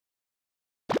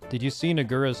Did you see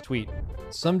Naguura's tweet?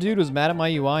 Some dude was mad at my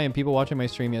UI and people watching my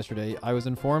stream yesterday. I was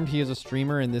informed he is a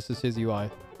streamer and this is his UI.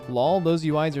 Lol, those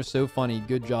UIs are so funny.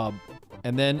 Good job.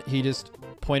 And then he just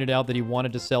pointed out that he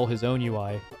wanted to sell his own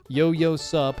UI. Yo,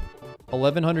 sup?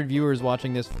 1,100 viewers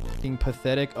watching this fucking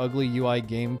pathetic, ugly UI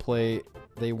gameplay.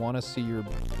 They want to see your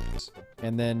b****s.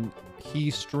 And then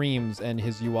he streams and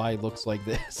his UI looks like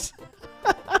this.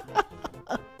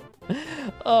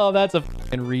 Oh, that's a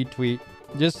fucking retweet.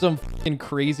 Just some fucking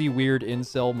crazy, weird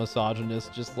incel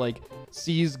misogynist just like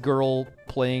sees girl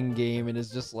playing game and is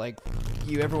just like,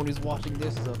 you, everyone who's watching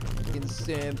this is a fucking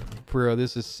simp. Bro,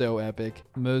 this is so epic.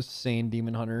 Most sane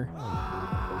demon hunter.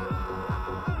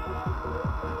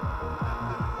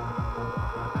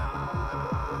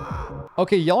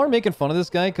 Okay, y'all are making fun of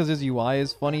this guy because his UI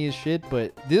is funny as shit,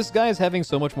 but this guy is having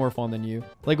so much more fun than you.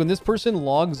 Like, when this person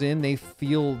logs in, they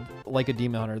feel like a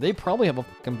demon hunter. They probably have a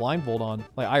fucking blindfold on,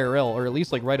 like IRL, or at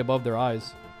least like right above their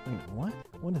eyes. Wait, what?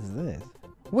 What is this?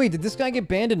 Wait, did this guy get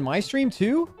banned in my stream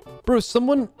too? Bro,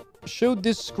 someone showed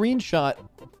this screenshot,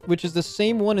 which is the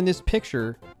same one in this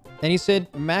picture, and he said,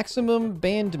 Maximum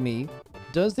banned me.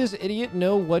 Does this idiot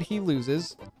know what he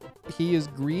loses? He is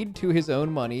greed to his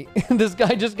own money. This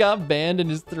guy just got banned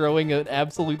and is throwing an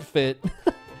absolute fit.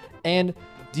 And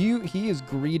he is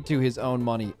greed to his own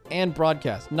money and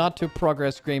broadcast, not to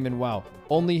progress game and WoW.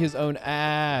 Only his own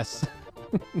ass.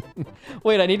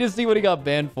 Wait, I need to see what he got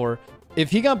banned for. If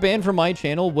he got banned from my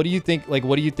channel, what do you think? Like,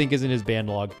 what do you think is in his ban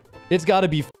log? It's got to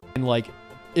be like,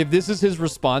 if this is his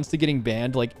response to getting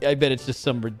banned, like, I bet it's just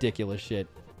some ridiculous shit.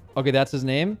 Okay, that's his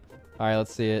name. All right,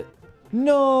 let's see it.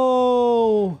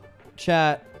 No.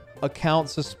 Chat, account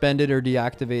suspended or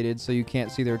deactivated so you can't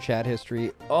see their chat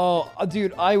history. Oh,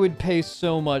 dude, I would pay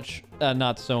so much.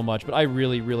 Not so much, but I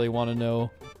really, really want to know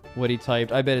what he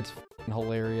typed. I bet it's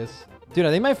hilarious. Dude,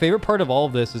 I think my favorite part of all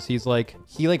of this is he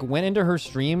went into her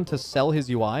stream to sell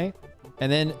his UI.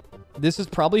 And then this is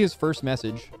probably his first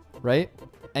message, right?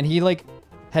 And he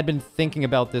had been thinking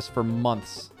about this for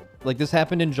months. Like, this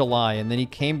happened in July, and then he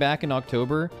came back in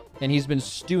October, and he's been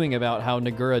stewing about how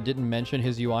Naguura didn't mention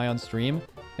his UI on stream,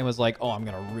 and was like, oh, I'm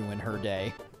gonna ruin her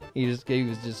day. He was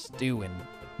just stewing.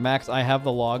 Max, I have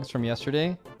the logs from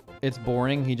yesterday. It's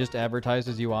boring. He just advertised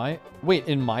his UI. Wait,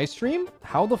 in my stream?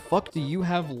 How the fuck do you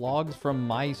have logs from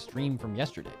my stream from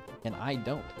yesterday? And I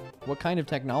don't. What kind of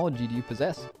technology do you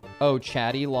possess? Oh,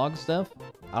 chatty log stuff?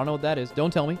 I don't know what that is.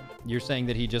 Don't tell me. You're saying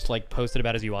that he just posted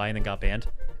about his UI and then got banned?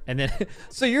 And then,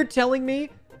 so you're telling me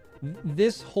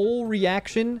this whole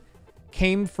reaction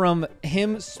came from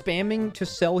him spamming to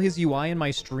sell his UI in my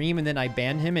stream, and then I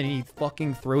ban him and he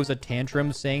fucking throws a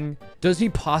tantrum saying, does he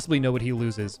possibly know what he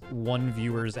loses? 1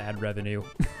 viewer's ad revenue.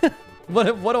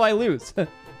 What do I lose?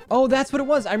 Oh, that's what it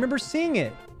was. I remember seeing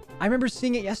it. I remember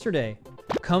seeing it yesterday.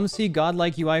 Come see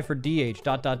godlike UI for DH ...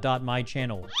 my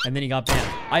channel. And then he got banned.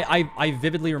 I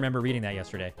vividly remember reading that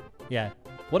yesterday. Yeah.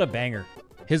 What a banger.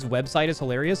 His website is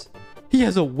hilarious. He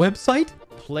has a website?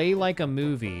 Play like a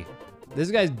movie.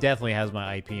 This guy definitely has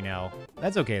my IP now.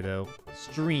 That's okay, though.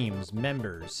 Streams,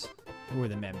 members. Who are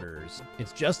the members?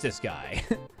 It's just this guy.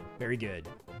 Very good.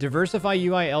 Diversify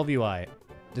UI, LVUI.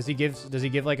 Does he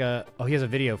give like a... Oh, he has a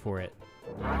video for it.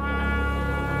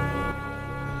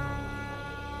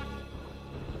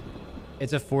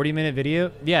 It's a 40-minute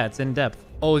video? Yeah, it's in depth.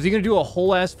 Oh, is he gonna do a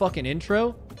whole ass fucking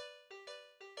intro?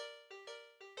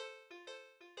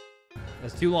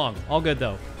 That's too long. All good,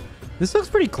 though. This looks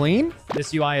pretty clean.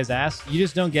 This UI is ass. You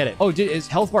just don't get it. Oh, is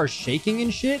health bar shaking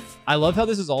and shit? I love how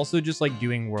this is also just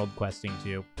doing world questing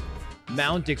too.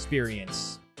 Mount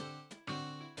experience.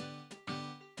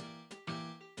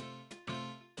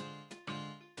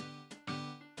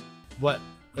 What?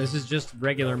 This is just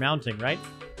regular mounting, right?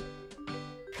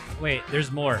 Wait,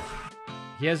 there's more.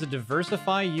 He has a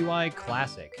Diversify UI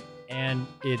Classic. And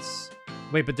it's...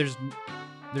 Wait, but there's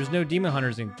no Demon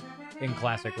Hunters in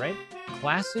Classic, right?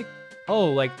 Classic? Oh,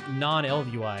 like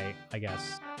non-LVUI, I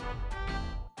guess.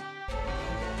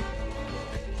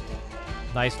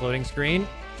 Nice loading screen.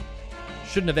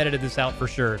 Shouldn't have edited this out for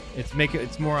sure.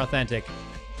 It's more authentic.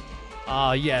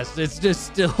 Ah, yes, it's just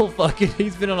still fucking...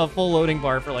 He's been on a full loading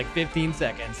bar for like 15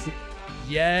 seconds.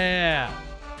 Yeah.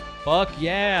 Fuck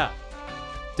yeah.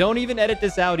 Don't even edit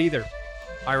this out either.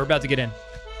 All right, we're about to get in.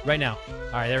 Right now.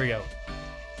 All right, there we go.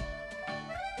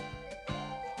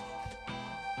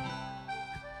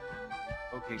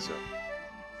 Okay, sir.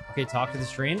 Okay, talk to the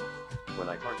screen. When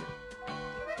I target.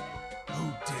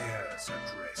 Who dares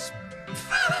address me?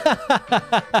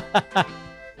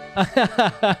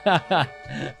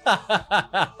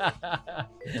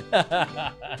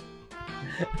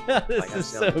 This is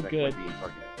so good.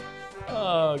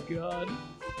 Oh, God.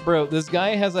 Bro, this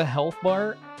guy has a health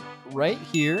bar right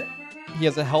here. He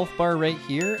has a health bar right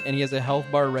here, and he has a health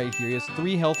bar right here. He has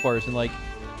 3 health bars, and like...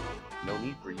 No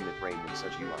need for unit brain in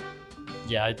such UI.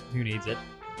 Yeah, who needs it?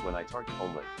 When I target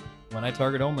only. When I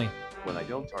target only. When I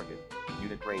don't target,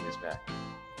 unit brain is back.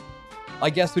 I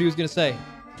guessed what he was gonna say.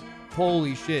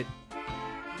 Holy shit.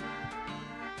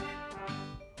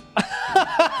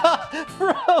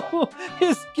 Bro,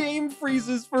 his game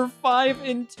freezes for 5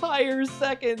 entire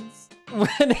seconds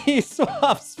when he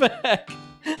swaps back.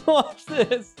 Watch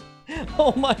this.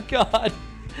 Oh my god.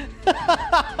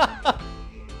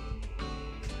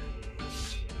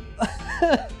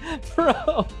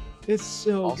 Bro, it's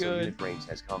so Also, good. unit brains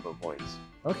has combo points.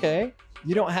 Okay.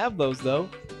 You don't have those though.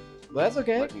 But that's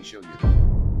okay. Let me show you.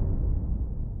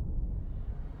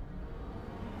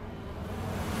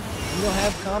 You don't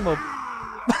have combo.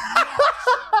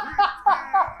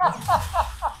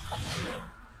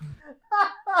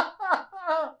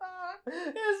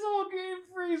 His whole game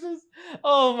freezes.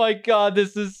 Oh my god,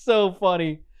 this is so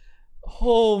funny.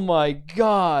 Oh my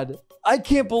god. I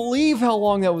can't believe how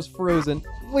long that was frozen.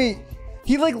 Wait,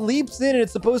 he like leaps in and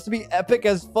it's supposed to be epic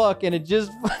as fuck and it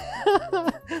just...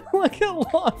 Look how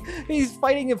long. He's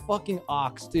fighting a fucking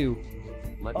ox too.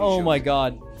 Oh my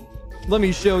god. Let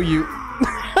me show you.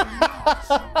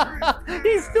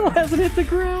 He still hasn't hit the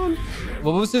ground.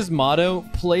 What was his motto?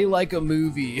 Play like a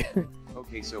movie.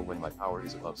 Okay, so when my power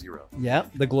is above 0. Yeah,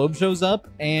 the globe shows up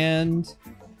and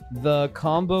the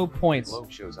combo points.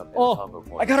 Globe shows up and Oh, combo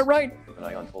points. I got it right. When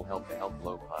I on full health, the health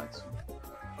globe hides.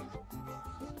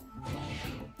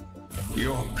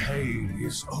 Your pain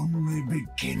is only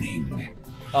beginning.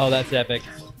 Oh, that's epic.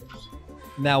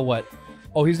 Now what?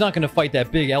 Oh, he's not going to fight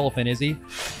that big elephant, is he?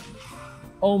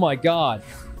 Oh my god.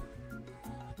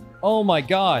 Oh my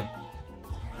god.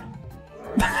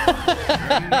 Now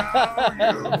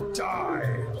you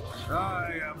die.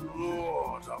 I am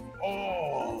Lord of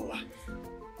all.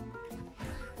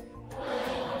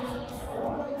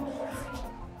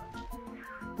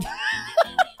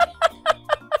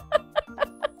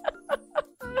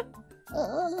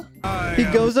 He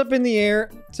goes up in the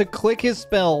air to click his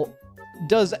spell,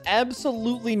 does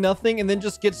absolutely nothing, and then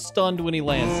just gets stunned when he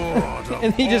lands.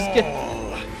 And he just gets...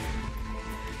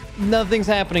 Nothing's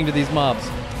happening to these mobs.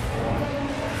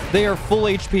 They are full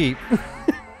HP.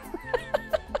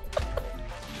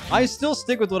 I still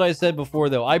stick with what I said before,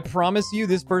 though. I promise you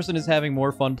this person is having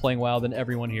more fun playing WoW than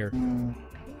everyone here.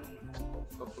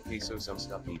 Okay, so some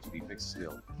stuff needs to be fixed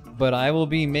still. But I will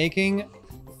be making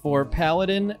for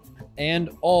Paladin and...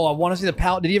 Oh, I want to see the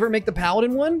Paladin. Did he ever make the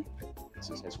Paladin one? As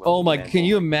well Oh my... Can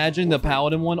you imagine the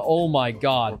Paladin one? Oh my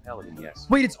god. Paladin, yes.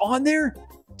 Wait, it's on there?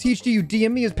 Teach, do you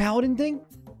DM me as Paladin thing?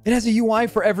 It has a UI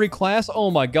for every class? Oh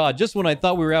my god, just when I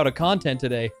thought we were out of content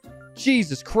today.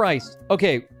 Jesus Christ.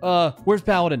 Okay, where's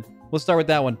Paladin? Let's start with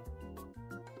that one.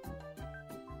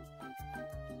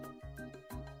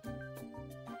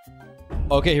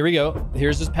 Okay, here we go.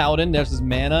 Here's his Paladin. There's his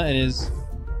mana and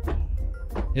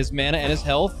his mana and his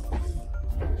health.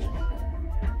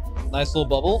 Nice little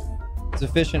bubble. It's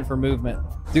efficient for movement.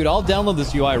 Dude, I'll download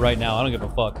this UI right now. I don't give a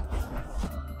fuck.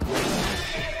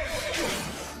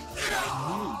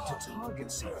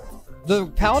 The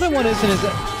Paladin one isn't as...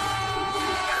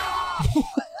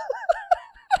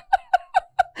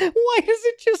 Why does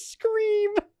it just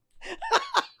scream?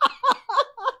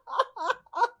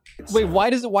 Wait, why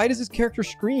does his character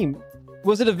scream?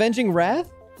 Was it Avenging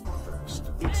Wrath?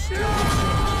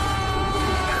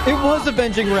 It was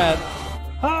Avenging Wrath.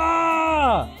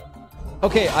 Ah!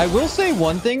 Okay, I will say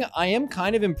one thing. I am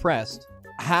kind of impressed.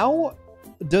 How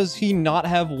does he not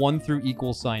have 1 through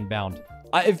equal sign bound?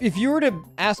 If you were to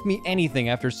ask me anything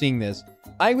after seeing this,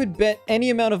 I would bet any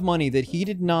amount of money that he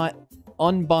did not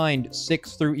unbind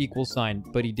 6 through equal sign,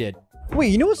 but he did. Wait,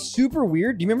 you know what's super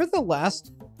weird? Do you remember the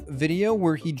last video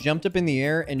where he jumped up in the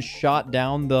air and shot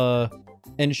down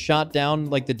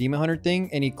like the Demon Hunter thing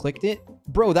and he clicked it?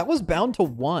 Bro, that was bound to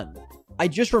 1. I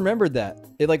just remembered that.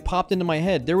 It like popped into my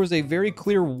head. There was a very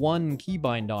clear 1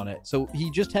 keybind on it. So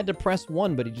he just had to press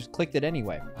 1, but he just clicked it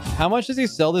anyway. How much does he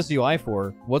sell this UI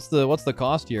for? What's the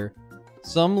cost here?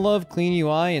 Some love clean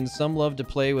UI and some love to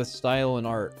play with style and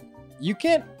art. You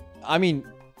can't... I mean,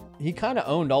 he kind of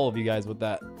owned all of you guys with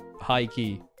that high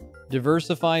key.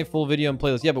 Diversify full video and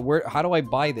playlist. Yeah, but how do I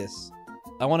buy this?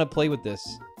 I want to play with this.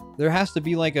 There has to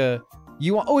be like a...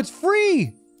 Oh, it's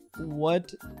free!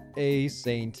 What a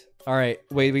saint. All right,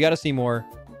 wait, we got to see more.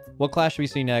 What class should we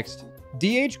see next?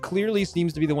 DH clearly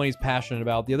seems to be the one he's passionate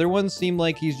about. The other ones seem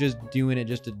like he's just doing it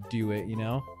just to do it, you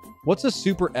know? What's a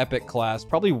super epic class?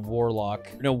 Probably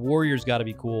Warlock. No, Warrior's got to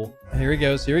be cool. Here he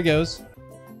goes. Here he goes.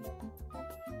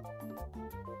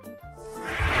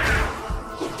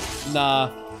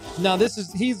 Nah. No,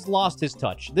 he's lost his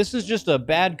touch. This is just a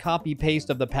bad copy paste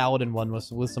of the Paladin one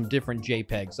with some different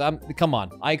JPEGs. Come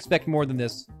on. I expect more than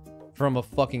this from a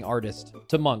fucking artist.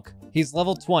 To Monk. He's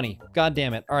level 20. God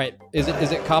damn it. All right. Is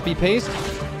it copy paste?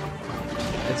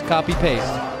 It's copy paste.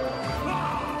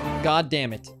 God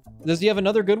damn it. Does he have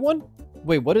another good one?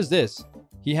 Wait, what is this?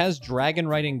 He has Dragon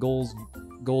Riding Gold's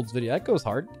video. That goes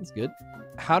hard. That's good.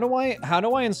 How do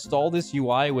I install this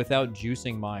UI without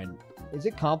juicing mine? Is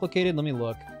it complicated? Let me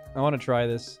look. I want to try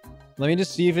this. Let me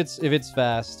just see if it's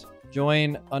fast.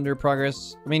 Join under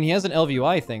progress. I mean, he has an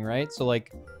LVUI thing, right? So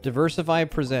like Diversify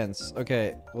presents.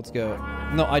 Okay, let's go.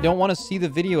 No, I don't want to see the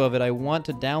video of it. I want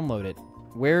to download it.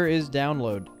 Where is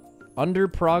download? Under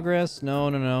progress?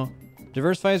 No.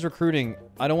 Diversify is recruiting.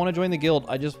 I don't want to join the guild.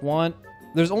 I just want...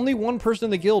 There's only one person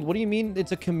in the guild. What do you mean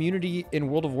it's a community in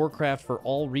World of Warcraft for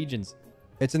all regions?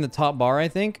 It's in the top bar, I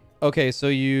think. Okay, so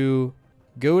you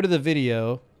go to the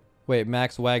video. Wait,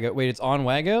 Max Wago. Wait, it's on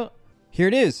Wago? Here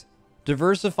it is.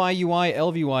 Diversify UI,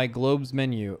 LVUI, Globes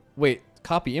menu. Wait,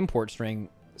 copy import string.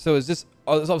 So is this...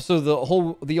 so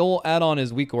the old add-on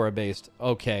is Weakora based.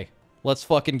 Okay. Let's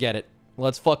fucking get it.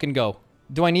 Let's fucking go.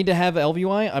 Do I need to have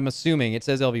LVUI? I'm assuming it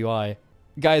says LVUI.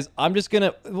 Guys, I'm just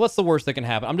gonna... What's the worst that can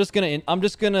happen? I'm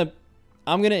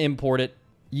gonna import it.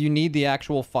 You need the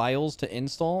actual files to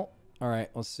install. All right,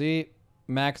 let's see.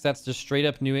 Max, that's just straight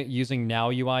up new using Now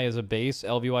UI as a base,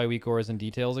 LVUI, Weakoras, and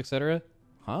details, etc.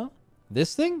 Huh?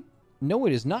 This thing? No,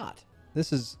 it is not.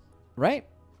 This is... Right?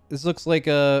 This looks like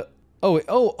a...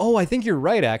 Oh, I think you're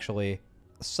right, actually.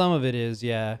 Some of it is,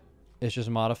 yeah. It's just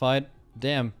modified.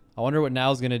 Damn. I wonder what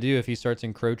Now's gonna do if he starts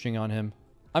encroaching on him.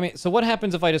 I mean, so what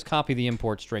happens if I just copy the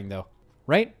import string, though?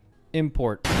 Right?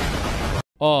 Import.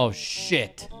 Oh,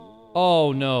 shit.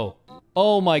 Oh, no.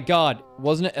 Oh, my God.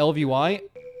 Wasn't it LVUI?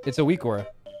 It's a Weakora.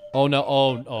 Oh, no.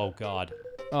 Oh, God.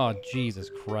 Oh, Jesus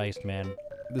Christ, man.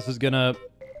 This is gonna...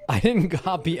 I didn't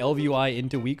copy LVUI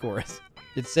into Weakoras.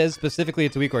 It says specifically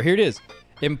it's a Weakora. Here it is.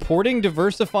 Importing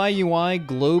Diversify UI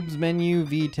Globes menu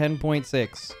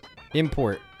v10.6.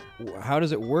 Import. How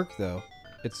does it work, though?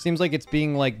 It seems like it's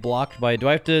being, like, blocked by... Do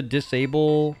I have to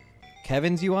disable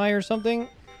Kevin's UI or something?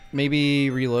 Maybe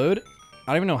reload?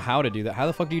 I don't even know how to do that. How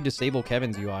the fuck do you disable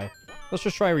Kevin's UI? Let's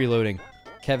just try reloading.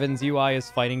 Kevin's UI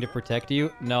is fighting to protect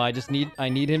you? No, I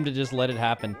need him to just let it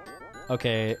happen.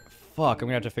 Okay, fuck, I'm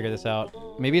gonna have to figure this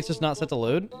out. Maybe it's just not set to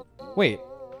load? Wait,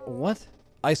 what?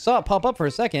 I saw it pop up for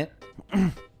a second.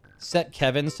 Set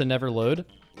Kevin's to never load?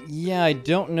 Yeah, I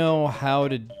don't know how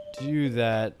to do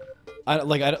that.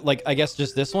 I guess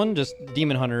just this one? Just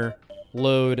Demon Hunter,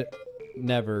 load,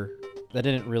 never. That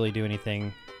didn't really do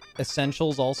anything.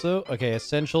 Essentials also? Okay,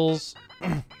 Essentials,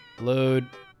 load,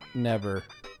 never.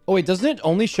 Oh wait, doesn't it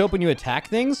only show up when you attack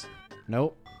things?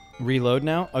 Nope. Reload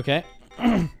now? Okay.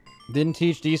 Didn't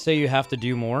THD say you have to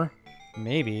do more?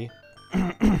 Maybe.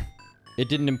 It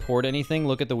didn't import anything?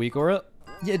 Look at the Weakora.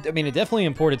 Yeah, I mean, it definitely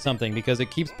imported something because it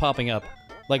keeps popping up.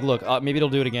 Like, look, maybe it'll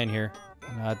do it again here.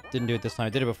 Nah, it didn't do it this time.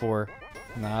 It did it before.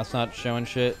 Nah, it's not showing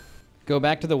shit. Go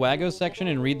back to the Wago section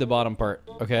and read the bottom part,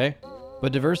 okay?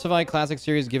 But Diversify Classic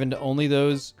Series given to only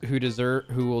those who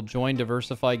will join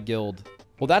Diversify Guild.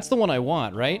 Well, that's the one I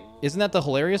want, right? Isn't that the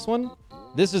hilarious one?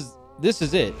 This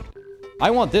is it. I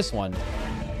want this one.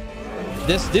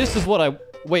 This is what I...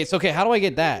 Wait, so okay, how do I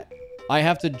get that? I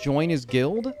have to join his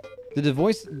guild? The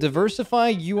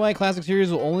Diversify UI Classic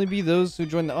Series will only be those who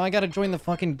join the... Oh, I gotta join the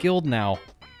fucking guild now.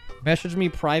 Message me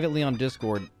privately on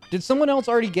Discord. Did someone else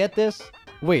already get this?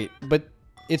 Wait, but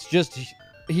it's just...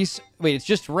 Wait, it's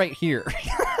just right here.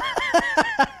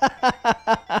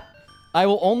 I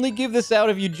will only give this out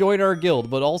if you join our guild,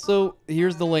 but also,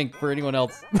 here's the link for anyone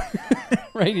else.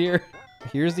 Right here.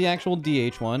 Here's the actual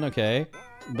DH one, okay.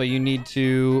 But you need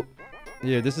to...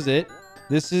 Yeah, this is it.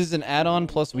 This is an add-on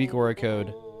plus Weakora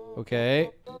code. Okay.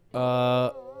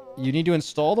 You need to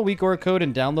install the Weakora code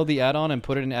and download the add-on and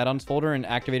put it in add-ons folder and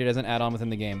activate it as an add-on within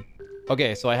the game.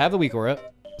 Okay, so I have the Weakora.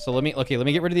 So let me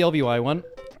get rid of the LVUI one.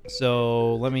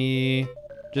 So let me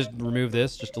just remove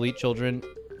this. Just delete children.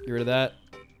 Get rid of that.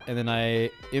 And then I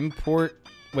import...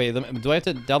 Wait, do I have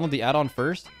to download the add-on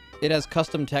first? It has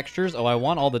custom textures. Oh, I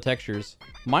want all the textures.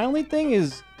 My only thing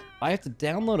is I have to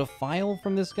download a file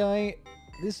from this guy.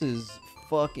 This is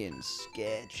fucking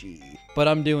sketchy. But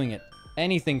I'm doing it.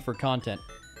 Anything for content,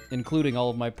 including all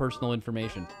of my personal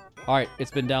information. All right,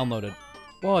 it's been downloaded.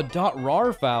 Whoa, a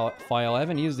 .rar file. I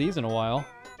haven't used these in a while.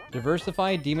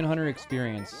 Diversify Demon Hunter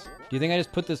experience. Do you think I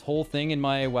just put this whole thing in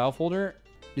my WoW folder?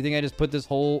 Do you think I just put this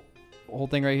whole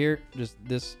thing right here? Just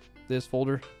this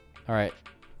folder? All right,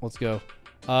 let's go.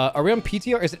 Are we on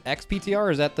PTR? Is it XPTR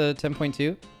or is that the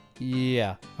 10.2?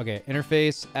 Yeah. Okay,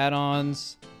 interface,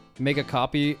 add-ons, Make a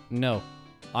copy? No.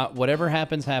 Whatever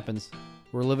happens, happens.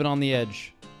 We're living on the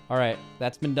edge. All right,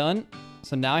 that's been done.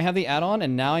 So now I have the add-on,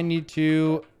 and now I need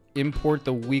to import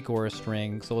the weak aura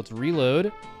string. So let's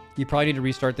reload. You probably need to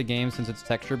restart the game since it's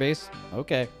texture-based.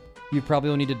 Okay. You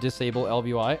probably will need to disable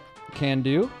ElvUI. Can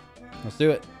do. Let's do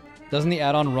it. Doesn't the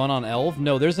add-on run on Elv?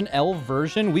 No, there's an Elv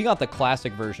version. We got the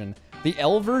classic version. The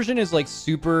Elv version is like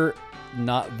super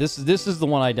not... This is the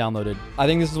one I downloaded. I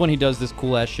think this is when he does this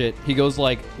cool-ass shit. He goes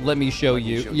like, let me show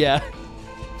you. Yeah.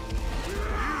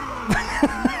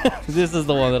 This is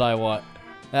the one that I want.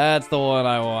 That's the one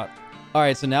I want. All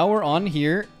right, so now we're on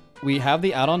here. We have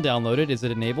the add-on downloaded. Is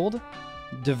it enabled?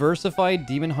 Diversified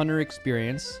Demon Hunter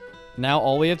experience. Now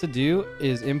all we have to do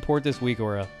is import this weak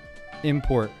aura.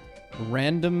 Import.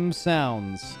 Random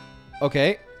sounds.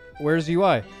 Okay, where's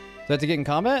UI? Do I have to get in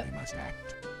combat? You must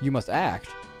act. You must act.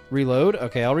 Reload.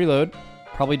 Okay, I'll reload.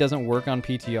 Probably doesn't work on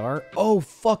PTR. Oh,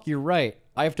 fuck, you're right.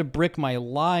 I have to brick my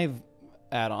live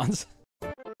add-ons.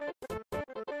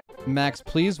 Max,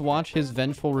 please watch his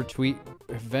Vengeful Retreat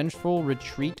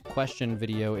question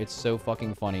video. It's so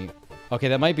fucking funny. Okay,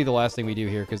 that might be the last thing we do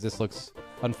here because this looks,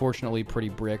 unfortunately, pretty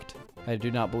bricked. I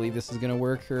do not believe this is going to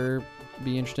work or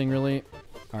be interesting, really.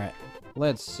 All right,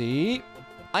 let's see.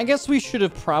 I guess we should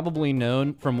have probably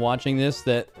known from watching this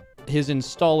that his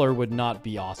installer would not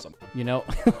be awesome, you know?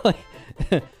 Like,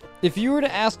 if you were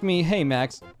to ask me, hey,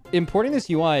 Max, importing this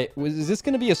UI, is this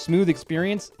going to be a smooth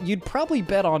experience? You'd probably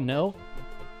bet on no.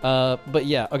 But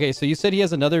yeah, okay, so you said he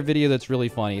has another video that's really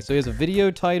funny. So he has a video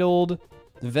titled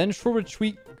Vengeful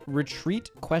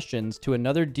Retreat Questions to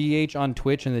Another DH on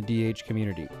Twitch and the DH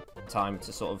Community. Time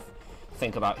to sort of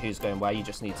think about who's going where. You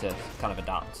just need to kind of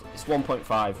adapt. It's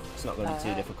 1.5. It's not going to be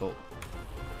too difficult.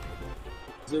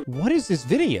 What is this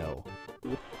video?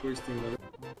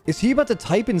 Is he about to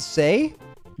type and say?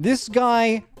 This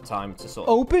guy Time to sort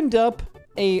of opened up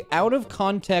a out of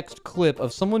context clip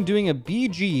of someone doing a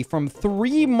BG from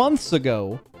 3 months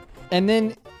ago, and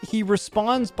then he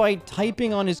responds by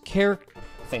typing on his character.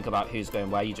 think about who's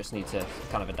going where. You just need to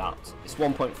kind of adapt. It's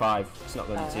 1.5. It's not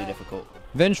going to be too difficult.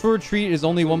 Vengeful Retreat is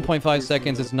only 1.5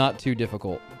 seconds. It's not too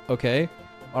difficult. Okay.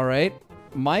 All right.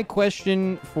 My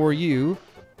question for you.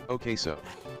 Okay, so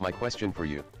my question for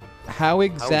you. How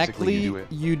exactly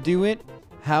you do it?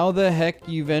 How the heck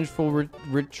you Vengeful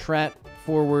retreat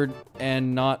forward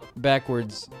and not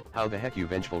backwards? How the heck you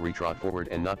Vengeful retrot forward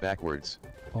and not backwards?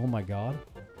 Oh my god.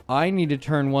 I need to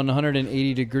turn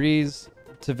 180 degrees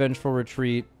to Vengeful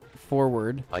Retreat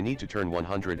forward. I need to turn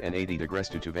 180 degrees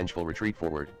to Vengeful Retreat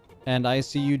forward. And I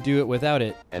see you do it without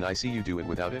it. And I see you do it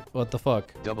without it? What the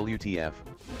fuck? WTF.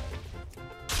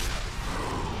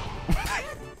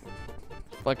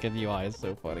 Fucking UI is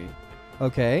so funny.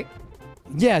 Okay.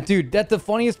 Yeah, dude, the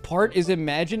funniest part is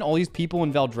imagine all these people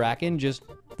in Valdrakken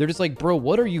they're just like, bro,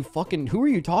 what are you fucking, who are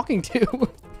you talking to?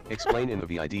 Explain in the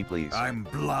VID, please. I'm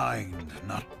blind,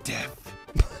 not deaf.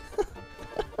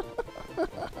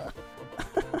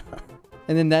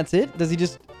 And then that's it? Does he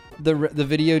just, the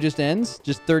video just ends?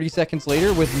 Just 30 seconds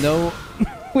later with no,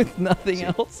 with nothing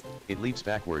else? It leaps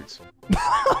backwards.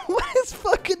 What is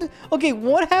fucking, okay,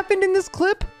 what happened in this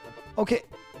clip? Okay,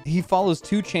 he follows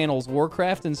 2 channels,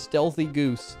 Warcraft and Stealthy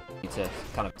Goose. To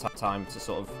kind of time to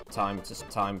sort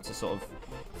of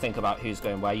think about who's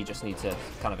going where. You just need to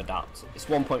kind of adapt. It's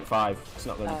 1.5. It's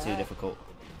not going to be too difficult.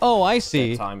 Oh, I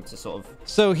see. Time to sort of.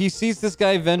 So he sees this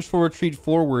guy Vengeful Retreat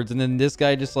forwards, and then this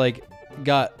guy just like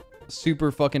got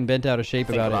super fucking bent out of shape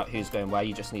about it. Who's going where.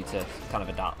 You just need to kind of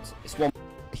adapt. It's one.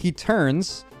 He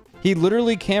turns. He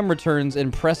literally camera turns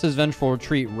and presses Vengeful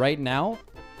Retreat right now,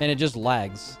 and it just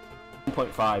lags.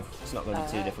 1.5. It's not going to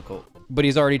be too difficult. But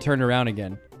he's already turned around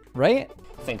again, right?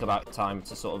 Think about time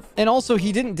to sort of. And also,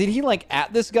 did he like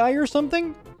at this guy or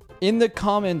something? In the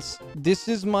comments, this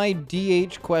is my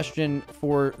DH question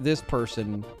for this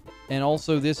person. And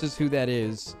also, this is who that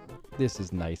is. This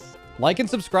is nice. Like and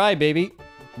subscribe, baby.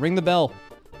 Ring the bell.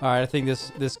 All right, I think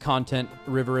this content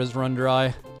river has run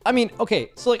dry. I mean, okay,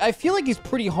 so like I feel like he's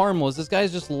pretty harmless. This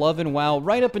guy's just loving WoW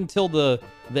right up until the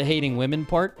hating women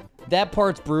part. That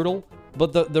part's brutal,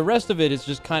 but the rest of it is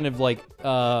just kind of like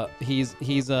he's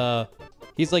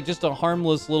like just a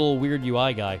harmless little weird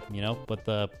UI guy, you know? But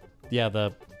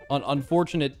the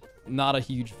unfortunate, not a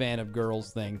huge fan of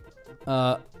girls thing.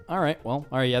 All right,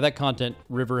 yeah, that content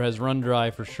river has run dry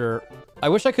for sure. I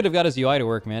wish I could have got his UI to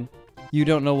work, man. You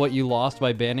don't know what you lost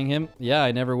by banning him? Yeah,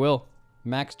 I never will.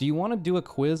 Max, do you want to do a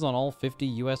quiz on all 50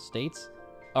 US states?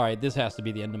 All right, this has to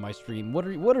be the end of my stream. What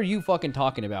are you fucking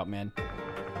talking about, man?